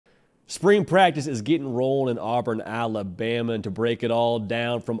Spring practice is getting rolling in Auburn, Alabama, and to break it all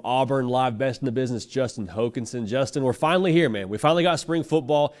down from Auburn Live, best in the business, Justin Hokanson. Justin, we're finally here, man. We finally got spring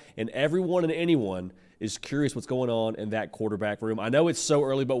football, and everyone and anyone is curious what's going on in that quarterback room. I know it's so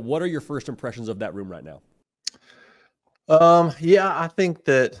early, but what are your first impressions of that room right now? Yeah, I think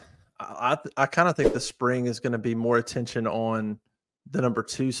that I kind of think the spring is going to be more attention on the number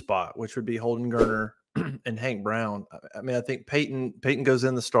 2 spot, which would be Holden Geriner and Hank Brown. I mean, I think Peyton goes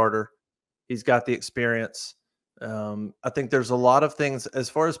in the starter. He's got the experience. I think there's a lot of things as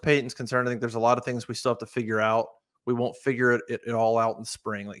far as Peyton's concerned. I think there's a lot of things we still have to figure out. We won't figure it all out in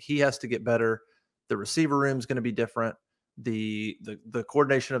spring. Like, he has to get better. The receiver room is going to be different. The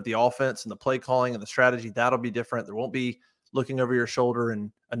coordination of the offense and the play calling and the strategy, that'll be different. There won't be looking over your shoulder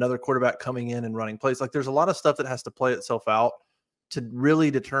and another quarterback coming in and running plays. Like, there's a lot of stuff that has to play itself out to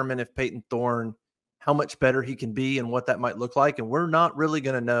really determine if Peyton Thorne, how much better he can be and what that might look like. And we're not really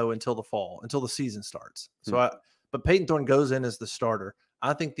going to know until the fall, until the season starts. But Peyton Thorne goes in as the starter.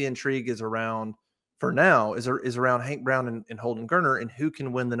 I think the intrigue is around, for now, is around Hank Brown and Holden Geriner and who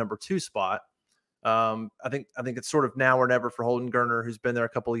can win the number 2 spot. I think it's sort of now or never for Holden Geriner, who's been there a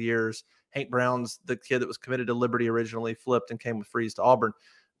couple of years. Hank Brown's the kid that was committed to Liberty originally, flipped and came with Freeze to Auburn.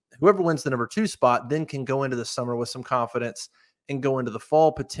 Whoever wins the number 2 spot then can go into the summer with some confidence and go into the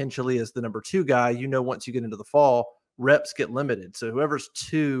fall potentially as the number 2 guy. Once you get into the fall, reps get limited. So whoever's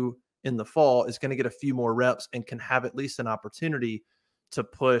 2 in the fall is going to get a few more reps and can have at least an opportunity to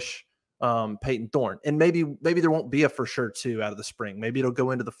push Peyton Thorne. And maybe there won't be a for sure 2 out of the spring. Maybe it'll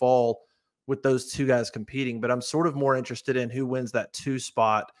go into the fall with those 2 guys competing, but I'm sort of more interested in who wins that 2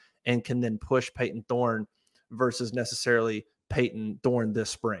 spot and can then push Peyton Thorne versus necessarily Peyton Thorne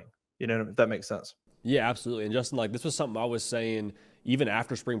this spring. If that makes sense. Yeah, absolutely. And Justin, this was something I was saying even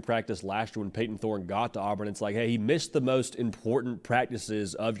after spring practice last year when Peyton Thorne got to Auburn. It's like, hey, he missed the most important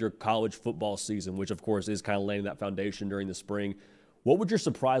practices of your college football season, which of course is kind of laying that foundation during the spring. What would your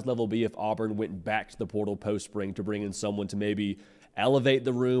surprise level be if Auburn went back to the portal post-spring to bring in someone to maybe elevate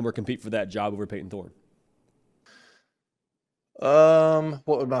the room or compete for that job over Peyton Thorne?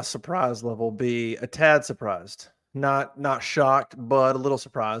 What would my surprise level be? A tad surprised. Not shocked, but a little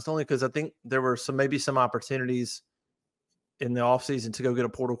surprised, only because I think there were maybe some opportunities in the offseason to go get a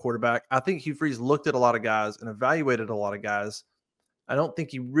portal quarterback. I think Hugh Freeze looked at a lot of guys and evaluated a lot of guys. I don't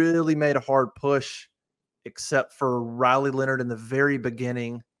think he really made a hard push except for Riley Leonard in the very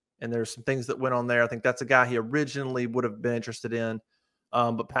beginning. And there's some things that went on there. I think that's a guy he originally would have been interested in.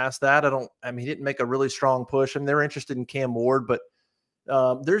 But past that, he didn't make a really strong push. And they're interested in Cam Ward, but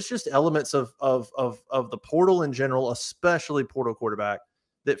there's just elements of the portal in general, especially portal quarterback,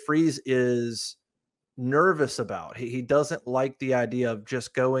 that Freeze is nervous about. He doesn't like the idea of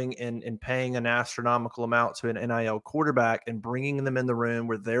just going and paying an astronomical amount to an NIL quarterback and bringing them in the room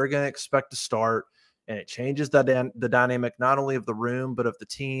where they're going to expect to start. And it changes the dynamic, not only of the room, but of the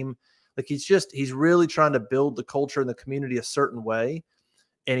team. Like, he's really trying to build the culture and the community a certain way.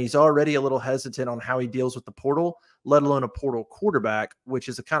 And he's already a little hesitant on how he deals with the portal, let alone a portal quarterback, which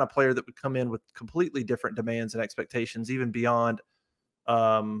is a kind of player that would come in with completely different demands and expectations, even beyond,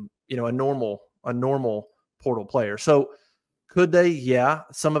 a normal portal player. So could they? Yeah.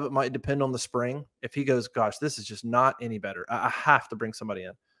 Some of it might depend on the spring. If he goes, gosh, this is just not any better, I have to bring somebody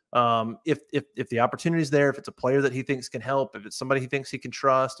in. If the opportunity is there, if it's a player that he thinks can help, if it's somebody he thinks he can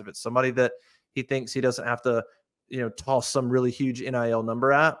trust, if it's somebody that he thinks he doesn't have to, toss some really huge NIL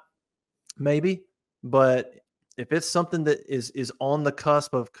number at, maybe. But if it's something that is on the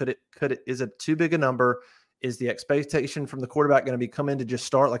cusp of is it too big a number? Is the expectation from the quarterback going to be come in to just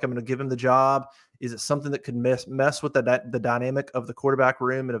start, like I'm going to give him the job? Is it something that could mess with the dynamic of the quarterback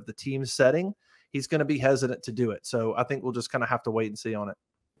room and of the team setting? He's going to be hesitant to do it. So I think we'll just kind of have to wait and see on it.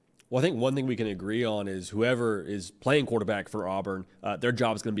 Well, I think one thing we can agree on is whoever is playing quarterback for Auburn, their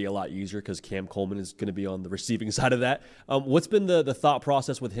job is going to be a lot easier because Cam Coleman is going to be on the receiving side of that. What's been the thought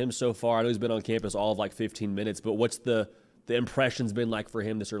process with him so far? I know he's been on campus all of 15 minutes, but what's the impressions been like for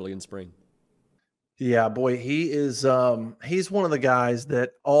him this early in spring? Yeah, boy, he is. He's one of the guys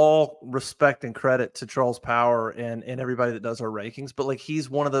that, all respect and credit to Charles Power and everybody that does our rankings, but he's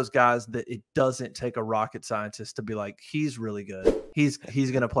one of those guys that it doesn't take a rocket scientist to be like, he's really good. He's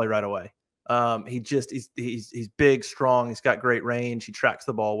going to play right away. He's big, strong. He's got great range. He tracks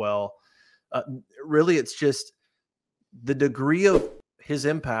the ball well. Really, it's just the degree of his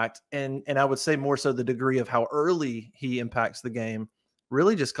impact, and I would say more so the degree of how early he impacts the game.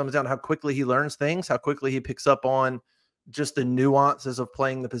 Really just comes down to how quickly he learns things, how quickly he picks up on just the nuances of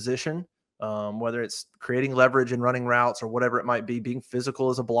playing the position, whether it's creating leverage and running routes or whatever it might be, being physical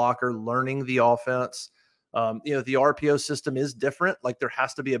as a blocker, learning the offense. The RPO system is different. Like there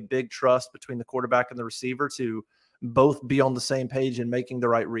has to be a big trust between the quarterback and the receiver to both be on the same page and making the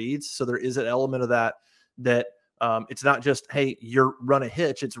right reads. So there is an element of that it's not just, hey, you're run a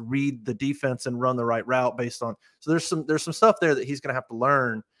hitch. It's read the defense and run the right route based on. So there's some stuff there that he's going to have to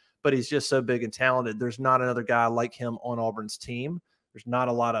learn, but he's just so big and talented. There's not another guy like him on Auburn's team. There's not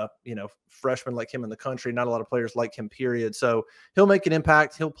a lot of, freshmen like him in the country, not a lot of players like him, period. So he'll make an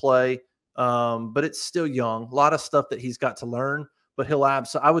impact. He'll play, but it's still young. A lot of stuff that he's got to learn, but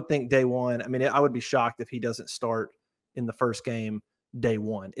so I would think day one. I mean, I would be shocked if he doesn't start in the first game day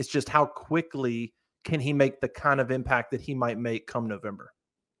one. It's just how quickly can he make the kind of impact that he might make come November.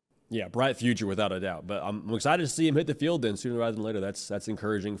 Yeah, bright future without a doubt. But I'm excited to see him hit the field then sooner rather than later. That's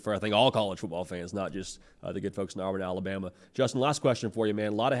encouraging for, I think, all college football fans, not just the good folks in Auburn, Alabama. Justin, last question for you,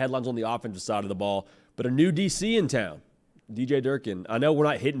 man. A lot of headlines on the offensive side of the ball, but a new DC in town, DJ Durkin. I know we're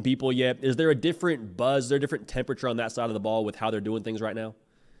not hitting people yet. Is there a different buzz, is there a different temperature on that side of the ball with how they're doing things right now?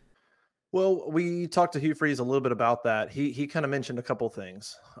 Well, we talked to Hugh Freeze a little bit about that. He kind of mentioned a couple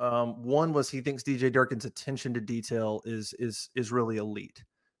things. One was he thinks DJ Durkin's attention to detail is really elite.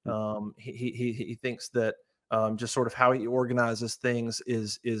 He thinks that just sort of how he organizes things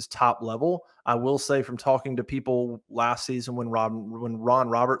is top level. I will say from talking to people last season when Ron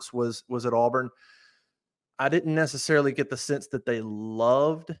Roberts was at Auburn, I didn't necessarily get the sense that they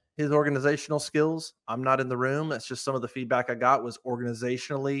loved his organizational skills. I'm not in the room. That's just some of the feedback I got was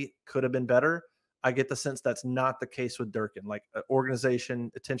organizationally could have been better. I get the sense that's not the case with Durkin. Like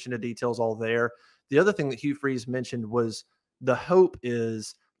organization, attention to details, all there. The other thing that Hugh Freeze mentioned was the hope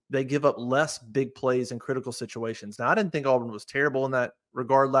is they give up less big plays in critical situations. Now, I didn't think Auburn was terrible in that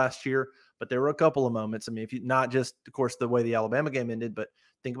regard last year, but there were a couple of moments. I mean, if you not just, of course, the way the Alabama game ended, but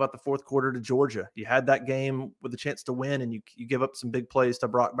think about the fourth quarter to Georgia. You had that game with a chance to win, and you give up some big plays to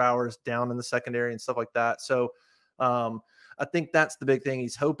Brock Bowers down in the secondary and stuff like that. So I think that's the big thing.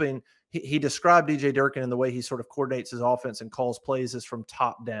 He's hoping he described DJ Durkin in the way he sort of coordinates his offense and calls plays is from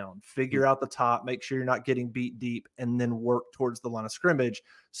top down. Figure out the top, make sure you're not getting beat deep, and then work towards the line of scrimmage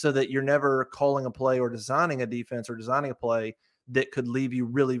so that you're never calling a play or designing a defense or designing a play that could leave you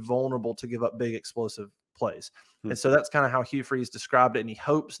really vulnerable to give up big explosive plays. And so that's kind of how Hugh Freeze described it. And he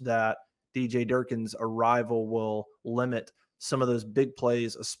hopes that DJ Durkin's arrival will limit some of those big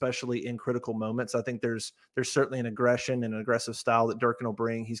plays, especially in critical moments. I think there's certainly an aggression and an aggressive style that Durkin will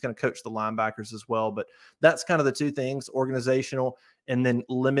bring. He's going to coach the linebackers as well, but that's kind of the two things, organizational and then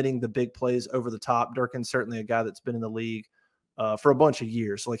limiting the big plays over the top. Durkin's certainly a guy that's been in the league for a bunch of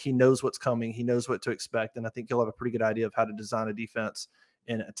years. Like he knows what's coming. He knows what to expect. And I think he'll have a pretty good idea of how to design a defense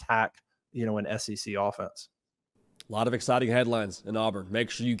and attack, an SEC offense. A lot of exciting headlines in Auburn. Make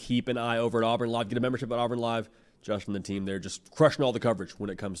sure you keep an eye over at Auburn Live. Get a membership at Auburn Live. Justin and the team there just crushing all the coverage when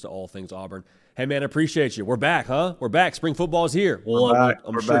it comes to all things Auburn. Hey, man, I appreciate you. We're back, huh? We're back. Spring football is here. Well,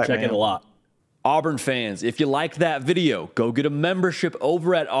 I'm sure checking a lot. Auburn fans, if you liked that video, go get a membership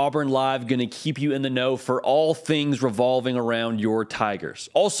over at Auburn Live. Going to keep you in the know for all things revolving around your Tigers.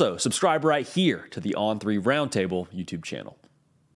 Also, subscribe right here to the On3 Roundtable YouTube channel.